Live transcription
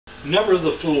Never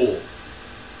the fool.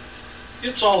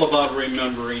 It's all about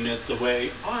remembering it the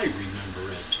way I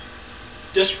remember it,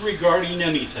 disregarding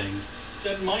anything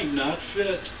that might not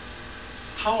fit.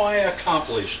 How I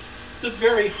accomplished the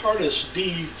very hardest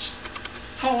deeds,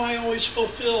 how I always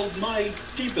fulfilled my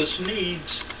deepest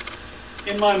needs.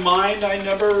 In my mind I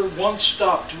never once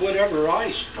stopped whatever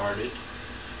I started,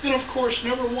 and of course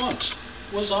never once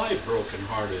was I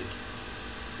broken-hearted.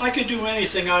 I could do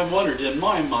anything I wanted in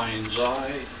my mind's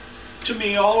eye. To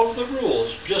me all of the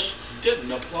rules just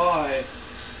didn't apply.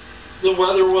 The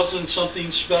weather wasn't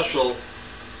something special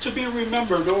to be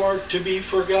remembered or to be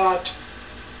forgot.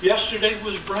 Yesterday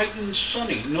was bright and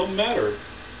sunny, no matter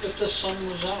if the sun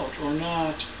was out or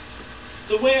not.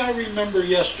 The way I remember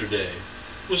yesterday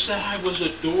was that I was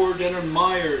adored and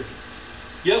admired.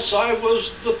 Yes, I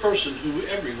was the person who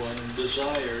everyone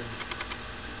desired.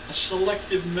 A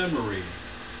selective memory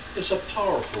is a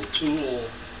powerful tool.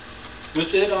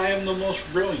 With it I am the most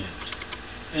brilliant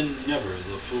and never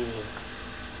the fool.